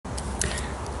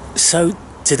So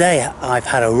today I've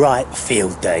had a right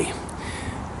field day,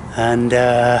 and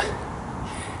I've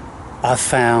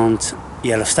found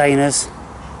yellow stainers,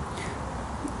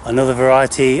 another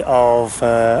variety of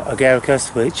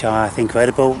Agaricus which I think are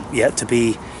edible, yet to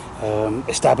be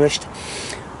established.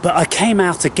 But I came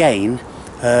out again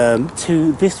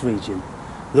to this region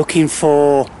looking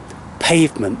for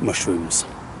pavement mushrooms,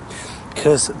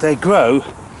 because they grow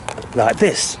like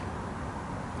this.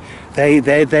 They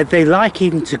like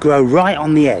even to grow right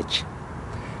on the edge.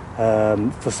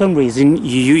 For some reason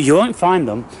you won't find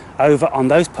them over on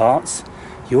those parts.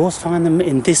 You always find them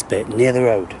in this bit near the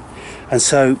road. And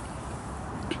so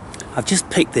I've just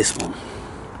picked this one,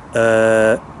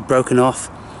 broken off,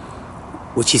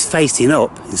 which is facing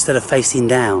up instead of facing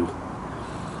down,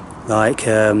 like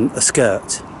a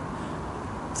skirt.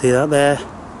 See that there?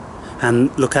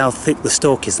 And look how thick the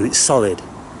stalk is, and it's solid.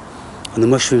 And the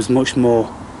mushroom's much more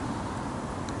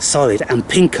solid and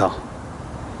pinker.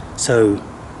 So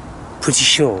pretty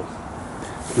sure.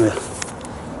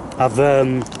 I've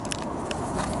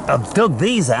dug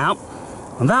these out,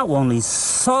 and that one is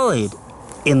solid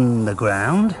in the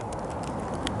ground.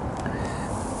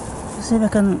 Let's see if I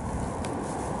can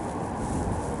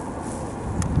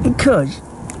encourage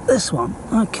this one.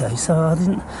 Okay, so I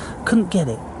couldn't get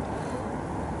it,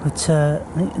 but I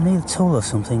need a tool or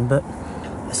something. But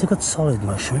it's a good solid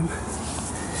mushroom.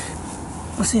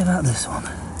 Let's see about this one.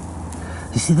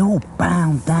 You see, they're all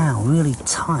bound down really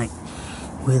tight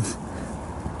with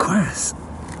grass.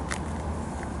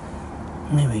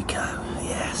 There we go.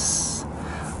 Yes,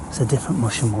 it's a different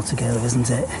mushroom altogether, isn't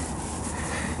it?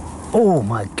 Oh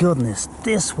my goodness,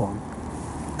 this one,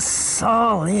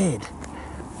 solid.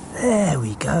 There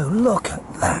we go. Look at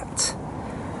that.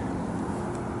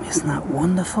 Isn't that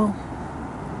wonderful?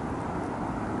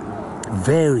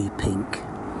 Very pink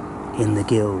in the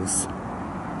gills.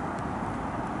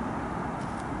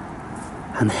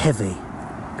 And heavy.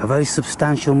 A very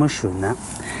substantial mushroom, that.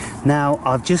 Now,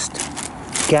 I've just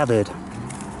gathered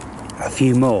a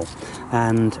few more,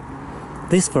 and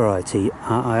this variety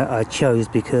I chose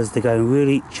because they're going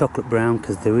really chocolate brown,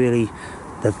 because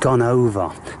they've gone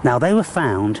over. Now, they were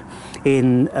found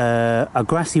in a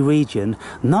grassy region,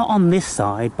 not on this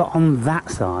side, but on that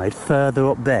side, further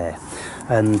up there.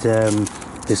 And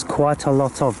there's quite a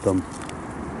lot of them.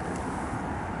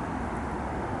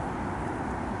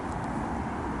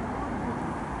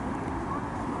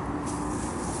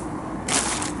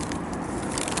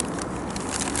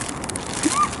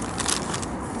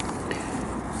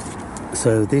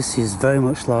 So this is very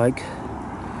much like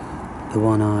the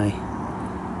one I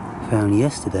found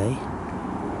yesterday.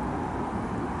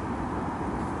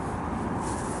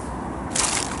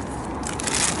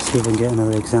 Let's see if we can get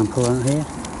another example out here.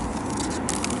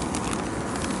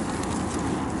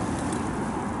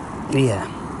 Yeah.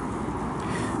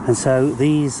 And so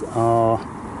these are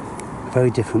very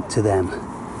different to them.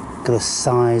 Look at the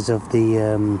size of the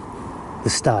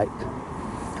stipe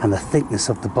and the thickness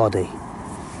of the body.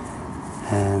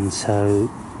 And so,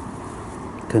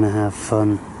 gonna have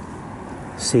fun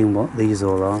seeing what these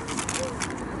all are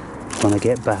when I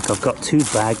get back. I've got 2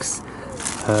 bags.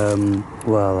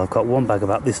 Well, I've got one bag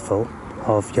about this full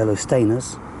of yellow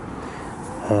stainers,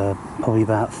 probably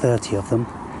about 30 of them,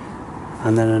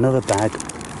 and then another bag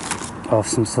of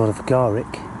some sort of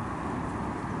agaric.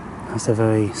 That's a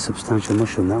very substantial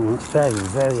mushroom, that one. It's very,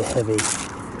 very heavy.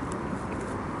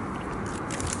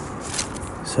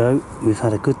 So we've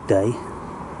had a good day.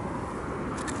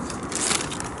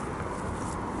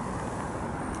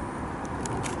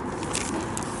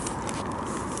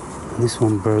 This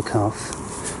one broke off.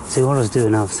 See, what I was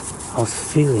doing, I was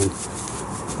feeling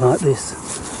like this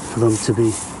for them to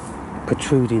be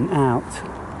protruding out.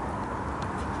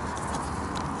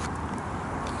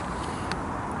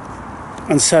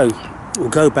 And so we'll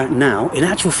go back now. In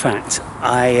actual fact,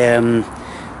 I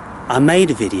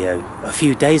made a video a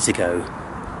few days ago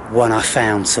when I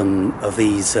found some of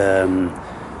these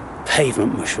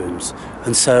pavement mushrooms,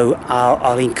 and so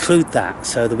I'll include that.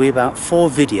 So there'll be about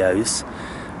 4 videos.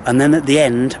 And then at the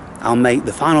end, I'll make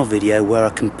the final video where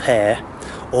I compare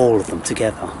all of them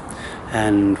together,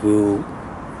 and we'll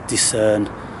discern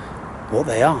what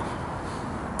they are.